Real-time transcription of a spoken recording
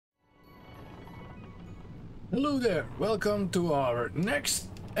Hello there, welcome to our next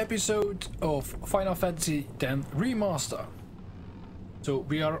episode of Final Fantasy X Remaster. So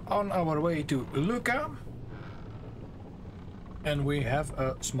we are on our way to Lucca and we have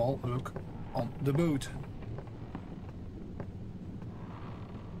a small look on the boat.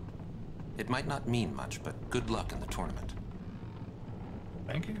 It might not mean much, but good luck in the tournament.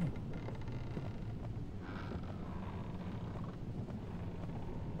 Thank you.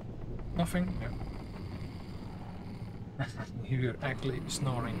 Nothing? No. You're actually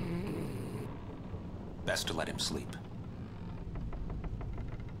snoring. Best to let him sleep.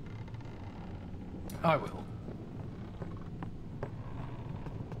 I will.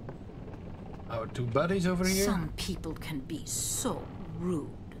 Our two buddies over here. Some people can be so rude.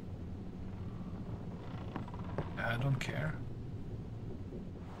 I don't care.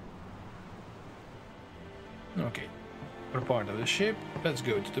 Okay, we're part of the ship. Let's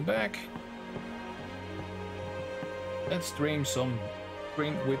go to the back. Let's drink some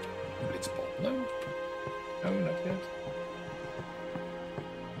drink with Blitzball. No? No, not yet.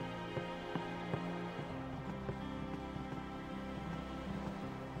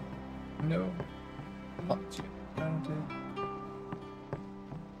 No. Not yet.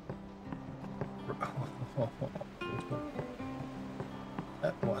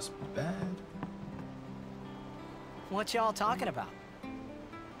 That was bad. What y'all talking about?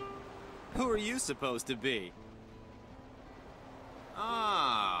 Who are you supposed to be?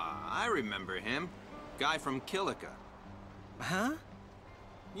 Ah, I remember him. Guy from Kilika. Huh?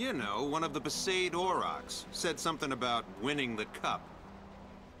 You know, one of the Besaid Aurochs. Said something about winning the cup.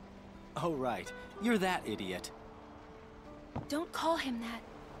 Oh, right. You're that idiot. Don't call him that.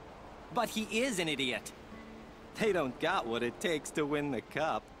 But he is an idiot. They don't got what it takes to win the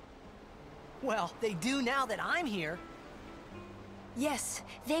cup. Well, they do now that I'm here. Yes,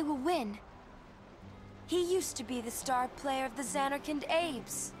 they will win. He used to be the star player of the Xanarkand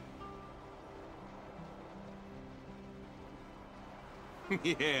Abes.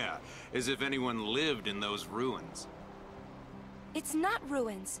 Yeah, as if anyone lived in those ruins. It's not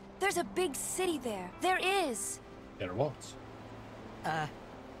ruins. There's a big city there. There is. There was.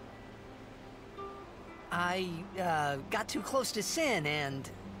 I got too close to Sin and...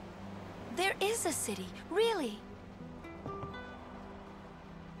 There is a city, really.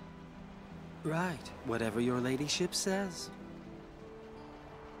 Right, whatever your ladyship says.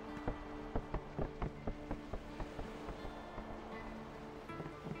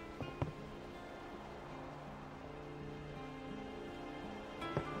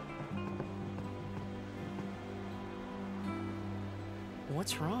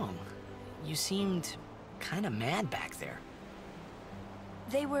 What's wrong? You seemed kind of mad back there.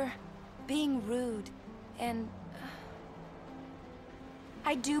 They were being rude, and...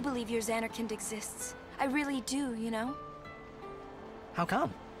 I do believe your Xanarkand exists. I really do, you know? How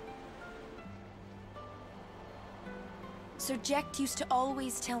come? Sir Jecht used to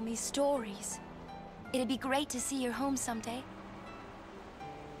always tell me stories. It'd be great to see your home someday.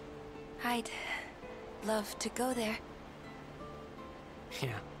 I'd love to go there.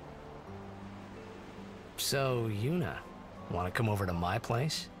 Yeah. So, Yuna, want to come over to my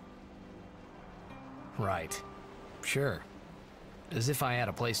place? Right. Sure. As if I had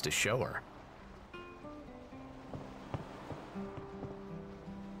a place to show her.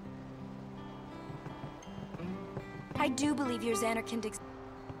 I do believe your Xanarkand exists.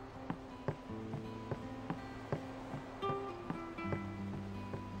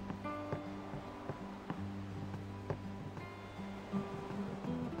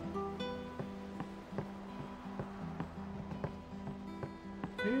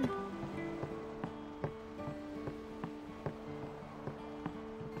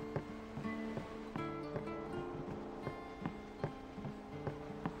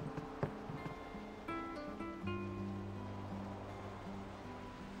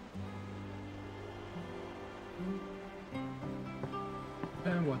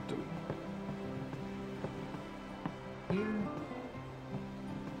 And what do we here?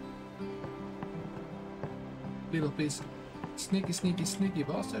 Little piece. Sneaky, sneaky, sneaky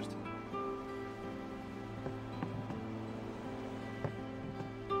bastard.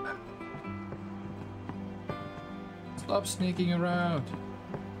 Stop sneaking around.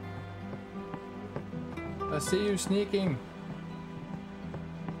 I see you sneaking.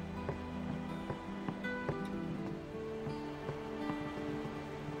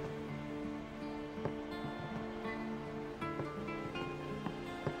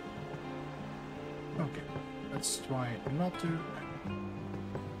 Okay, let's try not to.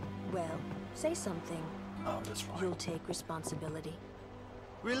 Well, say something. Oh, that's fine. You'll take responsibility.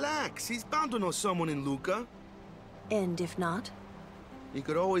 Relax, he's bound to know someone in Lucca. And if not? He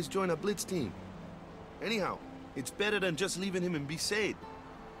could always join a blitz team. Anyhow, it's better than just leaving him in Besaid.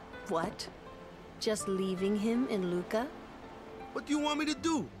 What? Just leaving him in Luca? What do you want me to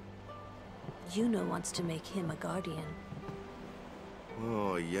do? Yuno wants to make him a guardian.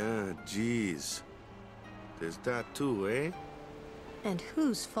 Oh, yeah, jeez. There's that too, eh? And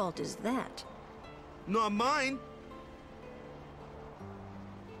whose fault is that? Not mine!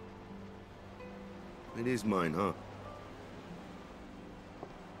 It is mine, huh?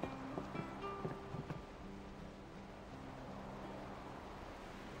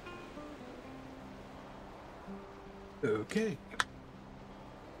 Okay.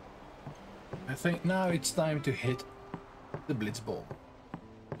 I think now it's time to hit the blitz ball.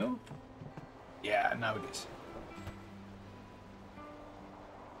 No? Yeah, now it is.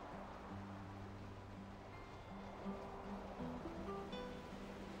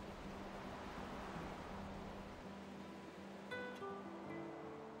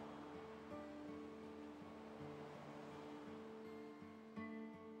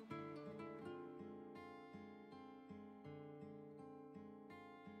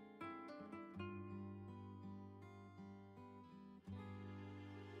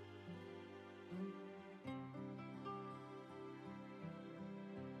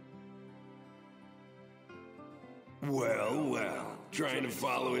 Well, well. Trying to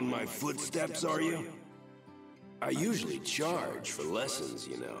follow in my footsteps, are you? I usually charge for lessons,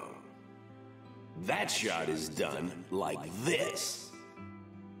 you know. That shot is done like this.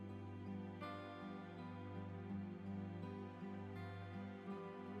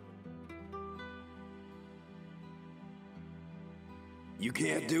 You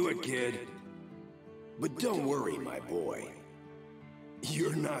can't do it, kid. But don't worry, my boy.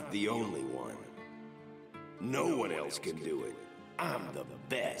 You're not the only one. No one else can do it. I'm the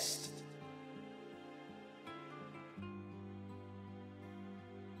best.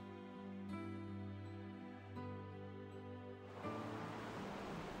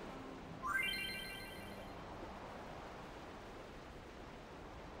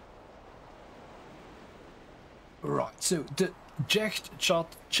 Right, so the Jacked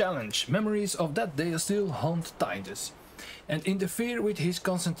Shot Challenge. Memories of that day still haunt Titus and interfere with his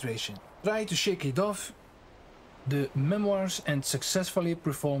concentration. Try to shake it off the memoirs and successfully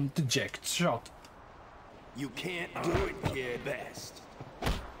perform the Jacked Shot. You can't do it, kid. Best.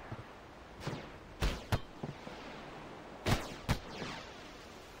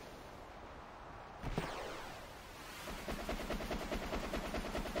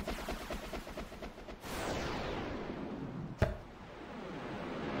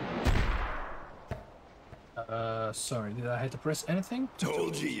 Sorry, did I have to press anything?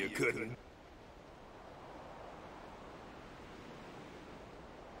 Told you you couldn't.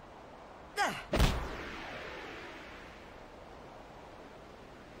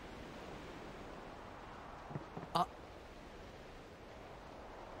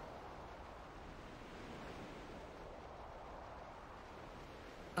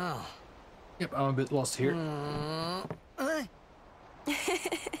 Oh. Yep, I'm a bit lost here.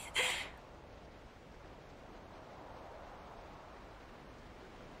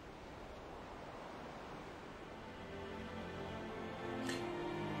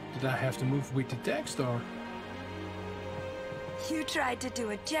 Did I have to move with the text or? You tried to do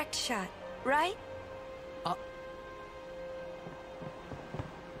a Jacked Shot, right?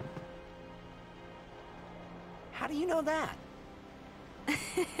 How do you know that?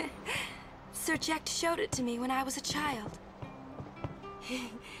 Sir Jack showed it to me when I was a child.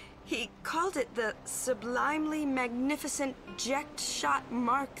 He called it the Sublimely Magnificent Jacked Shot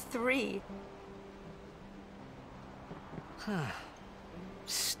Mark III.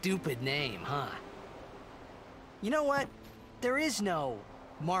 Stupid name, huh? You know what? There is no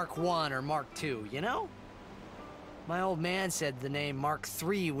Mark I or Mark II, you know? My old man said the name Mark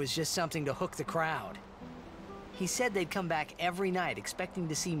III was just something to hook the crowd. He said they'd come back every night expecting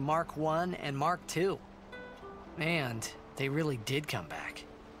to see Mark I and Mark II. And they really did come back.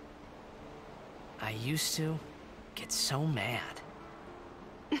 I used to get so mad.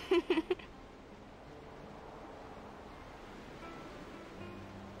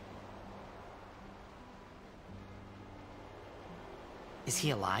 Is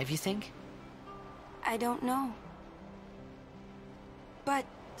he alive, you think? I don't know. But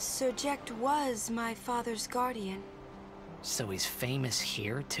Sir Jack was my father's guardian. So he's famous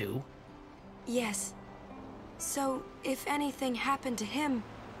here, too? Yes. So, if anything happened to him,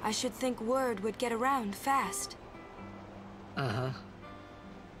 I should think word would get around fast. Uh-huh.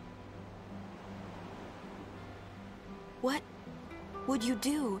 What would you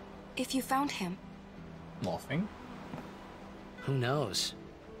do if you found him? Nothing. Who knows?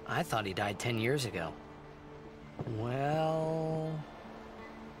 I thought he died 10 years ago. Well...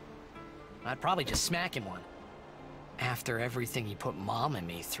 I'd probably just smack him one. After everything he put Mom and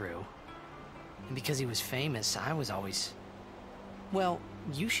me through. And because he was famous, I was always... Well,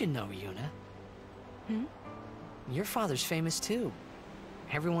 you should know, Yuna. Hmm? Your father's famous too.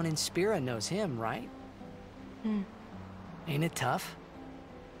 Everyone in Spira knows him, right? Hmm. Ain't it tough?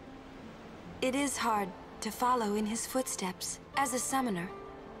 It is hard to follow in his footsteps as a summoner.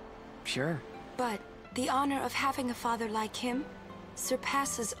 Sure. But the honor of having a father like him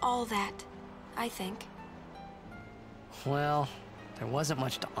surpasses all that, I think. Well, there wasn't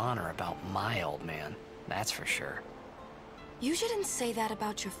much to honor about my old man, that's for sure. You shouldn't say that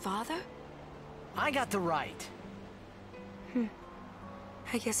about your father. I got the right.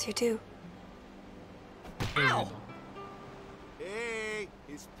 I guess you do. Ow! Hey,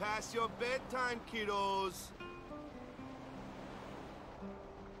 it's past your bedtime, kiddos.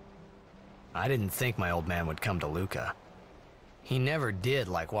 I didn't think my old man would come to Luca. He never did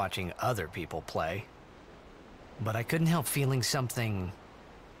like watching other people play. But I couldn't help feeling something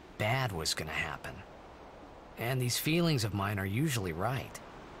bad was gonna happen. And these feelings of mine are usually right.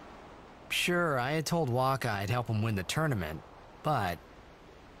 Sure, I had told Waka I'd help him win the tournament, but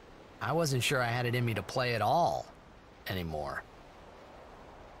I wasn't sure I had it in me to play at all anymore.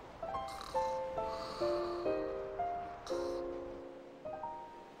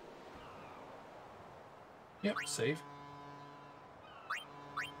 Yep, save.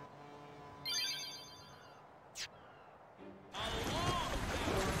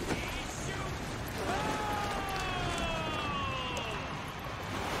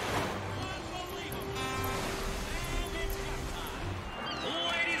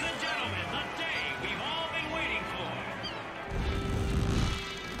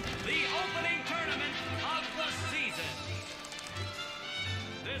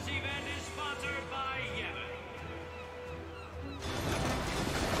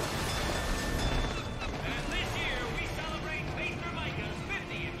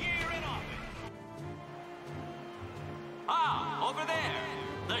 Over there,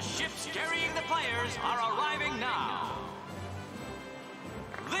 the ships carrying the players are arriving now.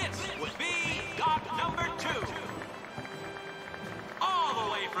 This would be dock number 2. All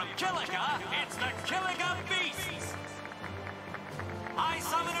the way from Kilika, it's the Kilika Beasts. High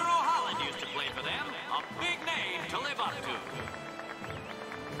Summoner O'Holland used to play for them, a big name to live up to.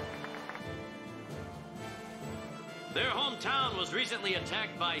 Their hometown was recently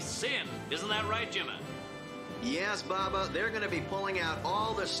attacked by Sin. Isn't that right, Jimmy? Yes, Baba, they're going to be pulling out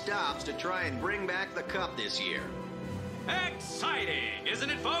all the stops to try and bring back the cup this year. Exciting, isn't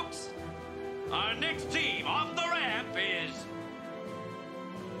it, folks? Our next team off the ramp is...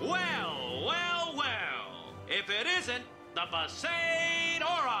 Well, if it isn't the Besaid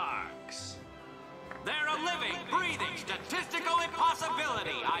Aurochs. They're a living, breathing, statistical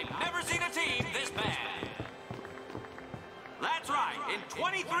impossibility. I've never seen a team this bad. That's right, in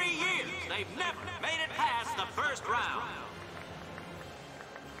 23 years, they've never made it past the first round.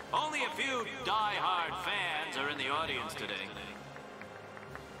 Only a few die-hard fans are in the audience today.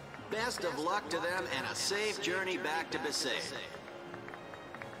 Best of luck to them and a safe journey back to Besaid.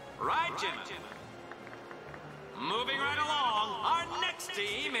 Right, Jim? Moving right along, our next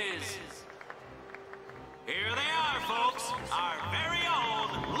team is... Here they are, folks, our very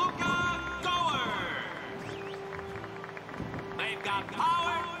own Luca Goers. They've got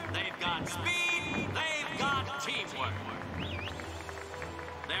power, they've got speed, they've got teamwork.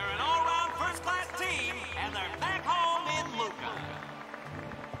 They're an all-round first-class team, and they're back home in Luca.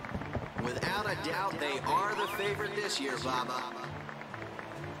 Without a doubt, they are the favorite this year, Baba.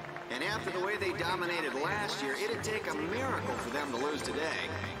 And after the way they dominated last year, it'd take a miracle for them to lose today.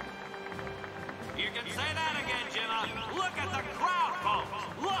 You can say that again, Jimma. Look at the crowd, folks.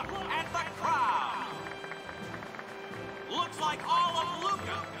 Look at the crowd. Looks like all of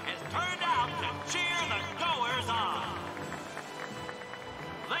Luca has turned out to cheer the Goers on.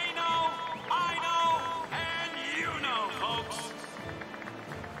 They know, I know, and you know, folks.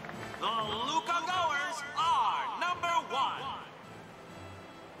 The Luca Goers are #1.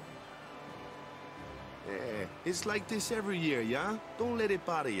 Yeah, it's like this every year, yeah? Don't let it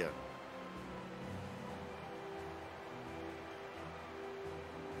bother you.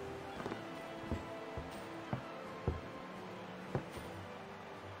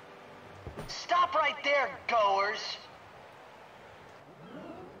 Stop right there, Goers.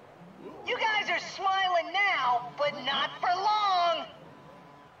 You guys are smiling now, but not for long.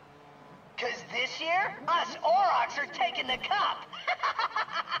 'Cause this year, us Aurochs are taking the cup.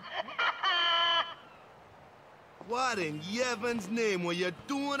 What? What in Yevon's name were you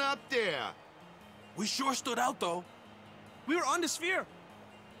doing up there? We sure stood out, though. We were on the sphere.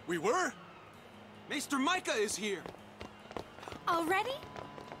 We were. Maester Micah is here. Already?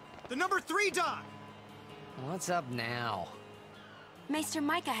 The number 3 dot. What's up now? Maester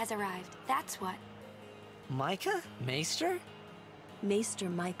Micah has arrived, that's what. Micah? Maester? Maester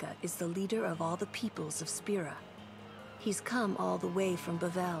Micah is the leader of all the peoples of Spira. He's come all the way from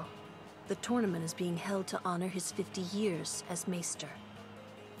Bavel. The tournament is being held to honor his 50 years as Maester.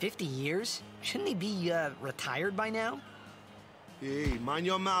 50 years? Shouldn't he be, retired by now? Hey, mind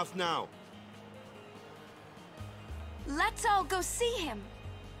your mouth now. Let's all go see him.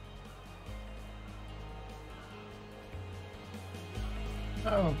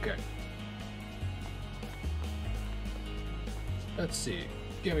 Okay. Let's see.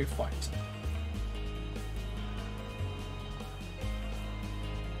 Give me fight.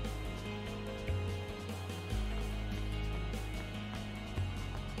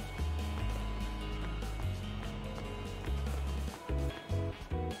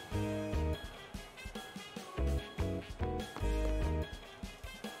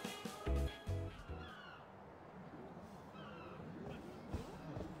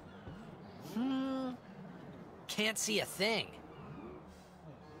 Can't see a thing.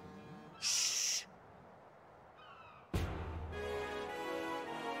 Shh.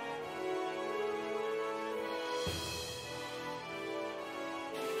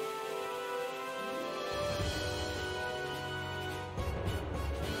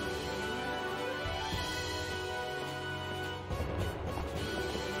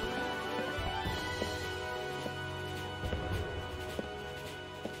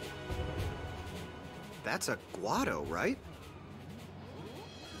 That's a Guado, right?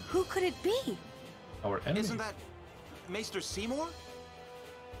 Who could it be? Our enemy. Isn't that Maester Seymour?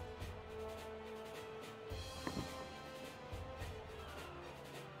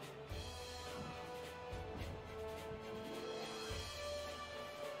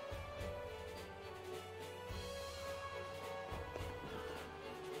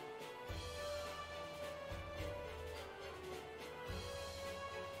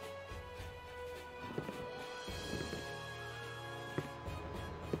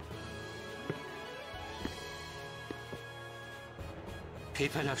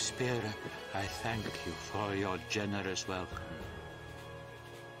 People of Spira, I thank you for your generous welcome.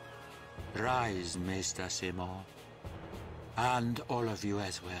 Rise, Maester Seymour, and all of you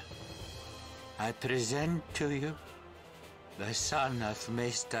as well. I present to you the son of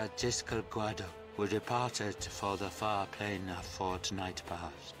Maester Giskel Guado, who departed for the far plain a fortnight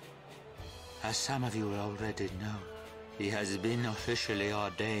past. As some of you already know, he has been officially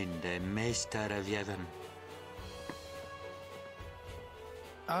ordained a Maester of Yevon.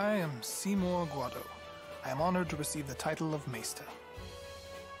 I am Seymour Guado. I am honored to receive the title of Maester.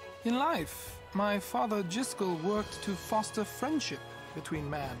 In life, my father Giskel worked to foster friendship between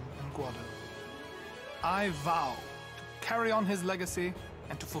man and Guado. I vow to carry on his legacy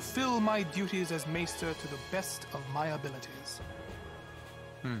and to fulfill my duties as Maester to the best of my abilities.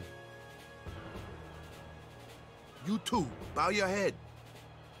 You too, bow your head.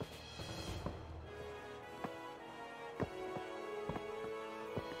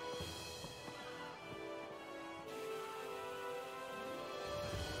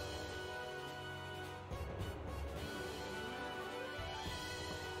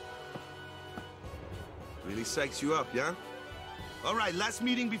 Really psychs you up, yeah? All right, last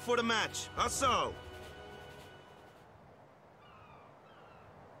meeting before the match. Also.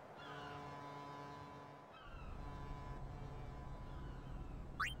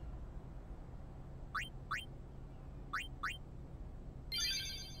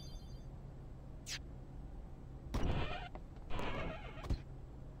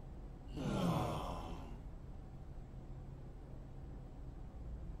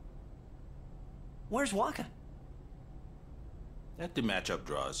 Where's Waka? At the matchup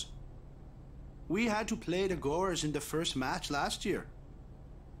draws. We had to play the Goers in the first match last year.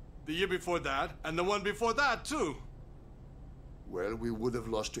 The year before that, and the one before that, too. Well, we would have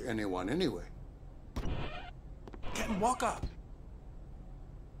lost to anyone anyway. Get Waka!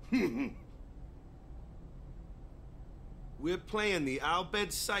 We're playing the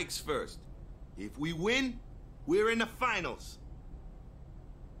Albed Sykes first. If we win, we're in the finals.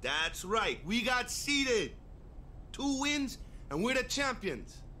 That's right, we got seeded. 2 wins, and we're the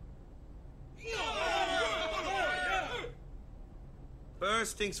champions.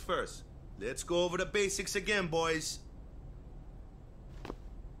 First things first. Let's go over the basics again, boys.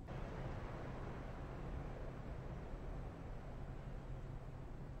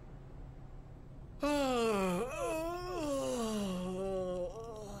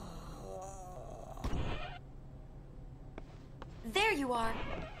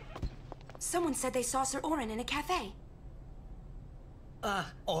 Someone said they saw Sir Orin in a cafe.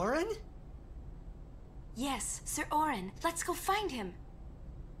 Orin? Yes, Sir Orin. Let's go find him.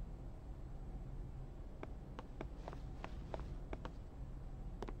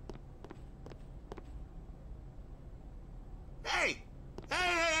 Hey!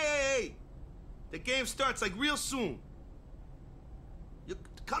 Hey! The game starts like real soon. You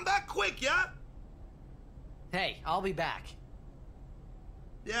come back quick, yeah? Hey, I'll be back.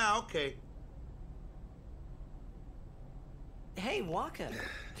 Yeah, okay. Hey, Waka.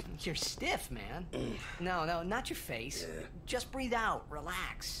 You're stiff, man. No, not your face. Just breathe out.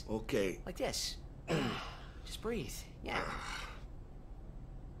 Relax. Okay. Like this. Just breathe. Yeah.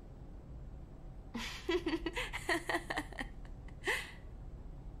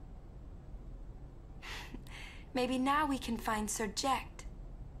 Maybe now we can find Sir Jecht.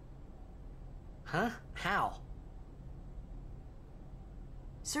 Huh? How?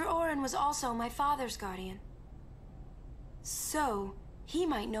 Sir Orin was also my father's guardian. So, he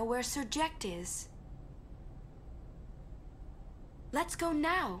might know where Sir Jecht is. Let's go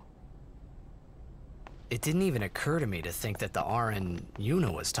now. It didn't even occur to me to think that the Orin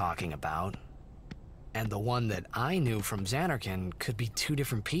Yuna was talking about, and the one that I knew from Xanarkand could be two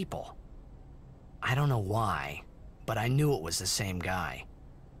different people. I don't know why, but I knew it was the same guy.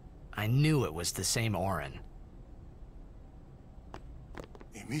 I knew it was the same Orin.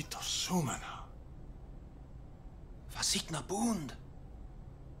 Imito Sumana. Vasikna Bund.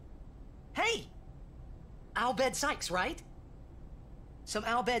 Hey! Albed Sykes, right? Some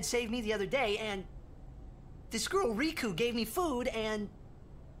Albed saved me the other day, and this girl Riku gave me food, and...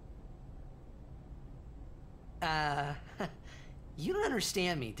 you don't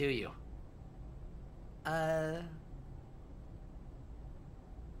understand me, do you?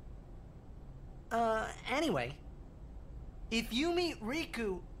 Anyway, if you meet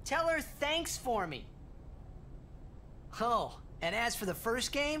Riku, tell her thanks for me. Oh, and as for the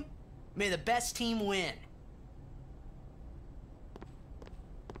first game, may the best team win.